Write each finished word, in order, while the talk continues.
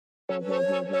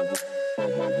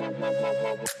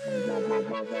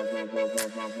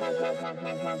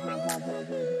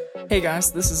Hey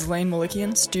guys, this is Lane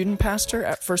Malikian, student pastor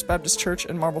at First Baptist Church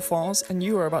in Marble Falls, and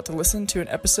you are about to listen to an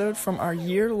episode from our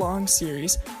year-long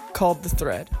series called The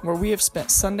Thread, where we have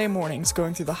spent Sunday mornings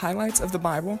going through the highlights of the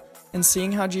Bible and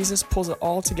seeing how Jesus pulls it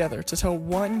all together to tell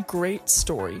one great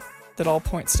story that all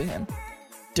points to him.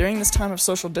 During this time of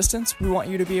social distance, we want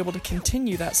you to be able to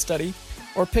continue that study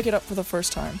or pick it up for the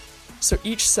first time. So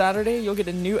each Saturday, you'll get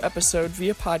a new episode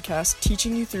via podcast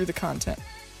teaching you through the content.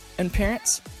 And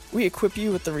parents, we equip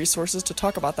you with the resources to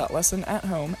talk about that lesson at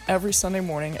home every Sunday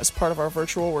morning as part of our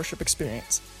virtual worship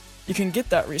experience. You can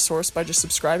get that resource by just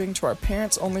subscribing to our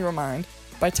Parents Only Remind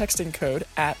by texting code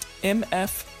at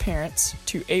MFParents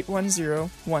to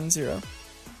 81010.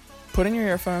 Put in your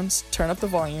earphones, turn up the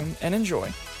volume, and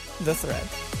enjoy The Thread.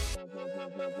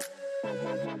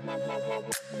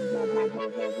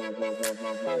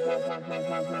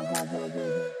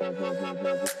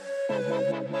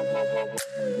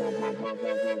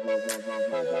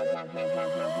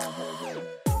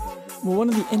 Well, one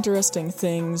of the interesting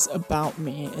things about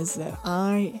me is that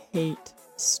I hate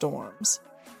storms.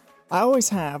 I always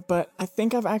have, but I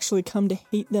think I've actually come to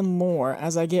hate them more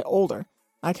as I get older.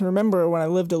 I can remember when I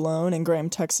lived alone in Graham,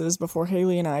 Texas before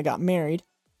Haley and I got married,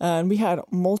 and we had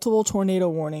multiple tornado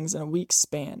warnings in a week's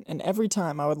span, and every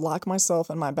time I would lock myself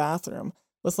in my bathroom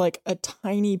with like a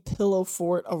tiny pillow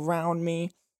fort around me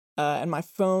and my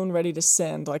phone ready to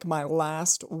send like my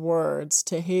last words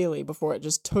to Haley before it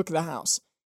just took the house.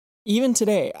 Even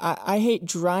today, I hate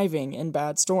driving in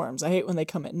bad storms. I hate when they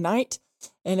come at night,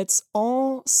 and it's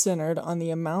all centered on the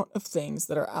amount of things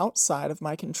that are outside of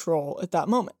my control at that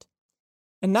moment.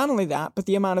 And not only that, but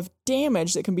the amount of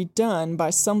damage that can be done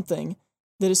by something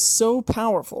that is so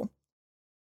powerful.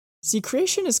 See,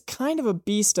 creation is kind of a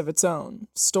beast of its own.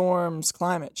 Storms,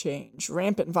 climate change,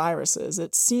 rampant viruses.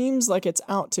 It seems like it's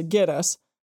out to get us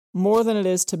more than it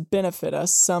is to benefit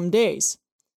us some days.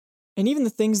 And even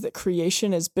the things that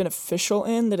creation is beneficial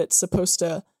in, that it's supposed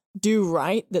to do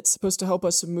right, that's supposed to help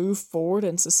us move forward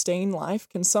and sustain life,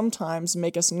 can sometimes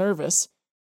make us nervous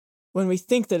when we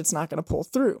think that it's not going to pull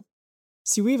through.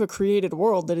 See, we have a created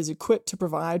world that is equipped to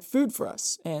provide food for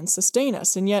us and sustain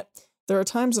us, and yet there are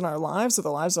times in our lives or the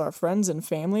lives of our friends and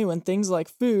family when things like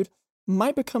food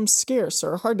might become scarce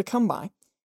or hard to come by.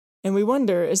 And we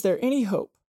wonder, is there any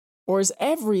hope? Or is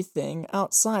everything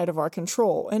outside of our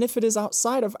control? And if it is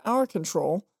outside of our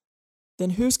control,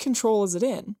 then whose control is it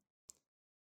in?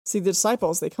 See, the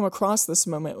disciples, they come across this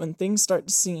moment when things start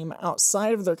to seem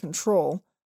outside of their control,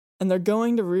 and they're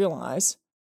going to realize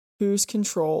whose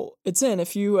control it's in.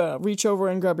 If you reach over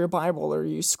and grab your Bible or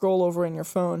you scroll over in your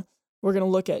phone, we're going to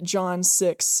look at John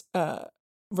 6,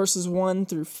 verses 1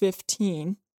 through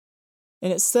 15.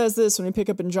 And it says this when we pick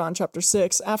up in John chapter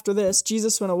 6. After this,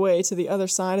 Jesus went away to the other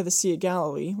side of the Sea of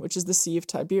Galilee, which is the Sea of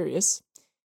Tiberias,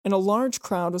 and a large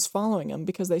crowd was following him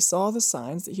because they saw the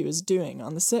signs that he was doing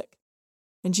on the sick.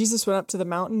 And Jesus went up to the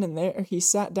mountain, and there he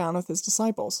sat down with his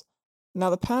disciples. Now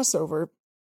the Passover,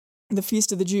 the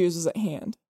feast of the Jews, was at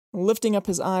hand. And lifting up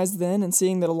his eyes then, and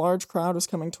seeing that a large crowd was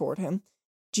coming toward him,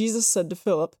 Jesus said to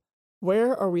Philip,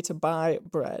 "Where are we to buy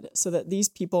bread, so that these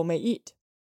people may eat?"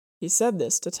 He said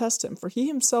this to test him, for he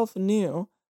himself knew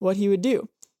what he would do.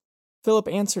 Philip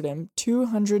answered him,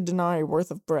 200 denarii worth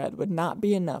of bread would not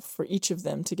be enough for each of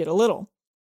them to get a little.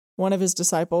 One of his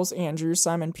disciples, Andrew,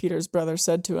 Simon Peter's brother,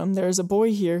 said to him, "There is a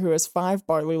boy here who has 5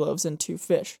 barley loaves and 2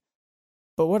 fish.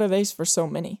 But what are they for so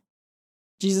many?"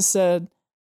 Jesus said,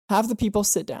 "Have the people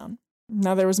sit down."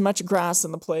 Now there was much grass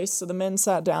in the place, so the men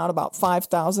sat down, about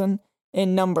 5,000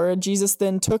 in number. Jesus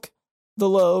then took the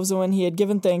loaves, and when he had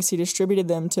given thanks, he distributed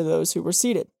them to those who were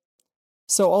seated.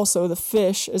 So also the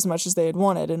fish, as much as they had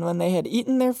wanted. And when they had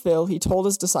eaten their fill, he told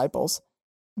his disciples,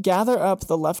 "Gather up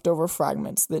the leftover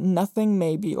fragments, that nothing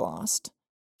may be lost."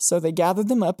 So they gathered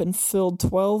them up and filled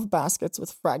 12 baskets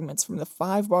with fragments from the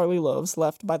 5 barley loaves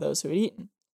left by those who had eaten.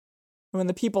 And when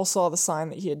the people saw the sign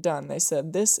that he had done, they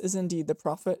said, "This is indeed the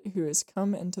prophet who is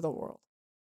come into the world."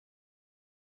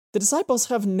 The disciples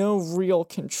have no real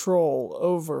control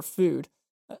over food.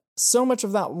 So much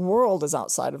of that world is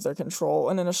outside of their control,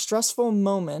 and in a stressful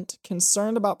moment,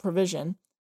 concerned about provision,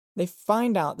 they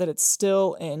find out that it's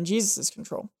still in Jesus'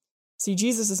 control. See,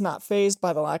 Jesus is not fazed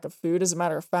by the lack of food. As a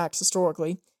matter of fact,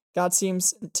 historically, God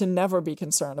seems to never be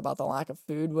concerned about the lack of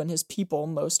food when his people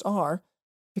most are,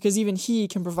 because even he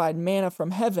can provide manna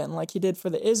from heaven like he did for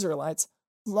the Israelites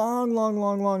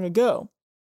long ago.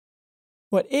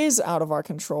 What is out of our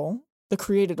control, the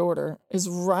created order, is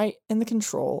right in the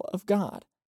control of God.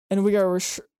 And we are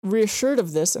reassured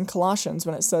of this in Colossians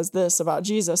when it says this about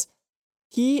Jesus.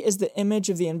 He is the image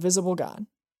of the invisible God,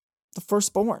 the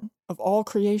firstborn of all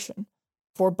creation.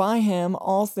 For by him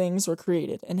all things were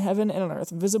created, in heaven and on earth,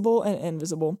 visible and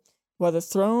invisible, whether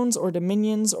thrones or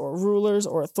dominions or rulers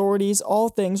or authorities, all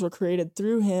things were created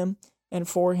through him and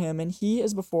for him, and he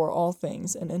is before all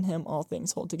things, and in him all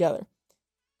things hold together.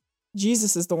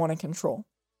 Jesus is the one in control.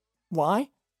 Why?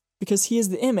 Because he is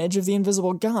the image of the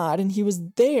invisible God, and he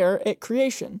was there at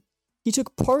creation. He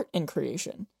took part in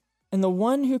creation, and the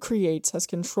one who creates has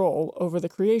control over the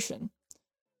creation.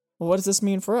 Well, what does this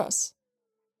mean for us?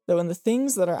 That when the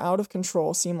things that are out of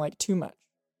control seem like too much,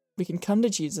 we can come to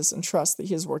Jesus and trust that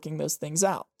he is working those things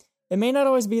out. It may not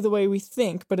always be the way we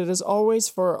think, but it is always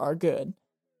for our good.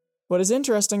 What is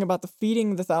interesting about the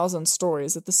feeding the 1,000 story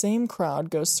is that the same crowd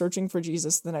goes searching for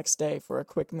Jesus the next day for a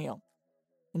quick meal.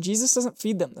 And Jesus doesn't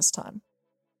feed them this time.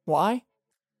 Why?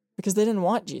 Because they didn't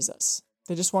want Jesus.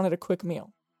 They just wanted a quick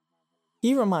meal.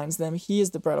 He reminds them he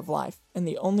is the bread of life and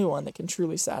the only one that can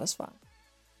truly satisfy.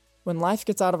 When life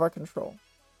gets out of our control,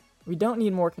 we don't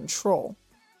need more control.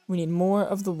 We need more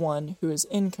of the one who is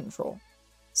in control,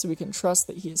 so we can trust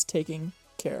that he is taking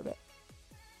care of it.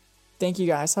 Thank you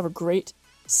guys. Have a great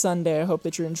Sunday. I hope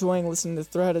that you're enjoying listening to the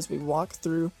thread as we walk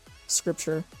through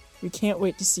Scripture. We can't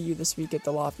wait to see you this week at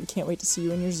the Loft. We can't wait to see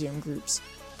you in your Zoom groups.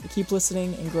 We keep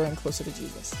listening and growing closer to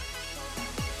Jesus.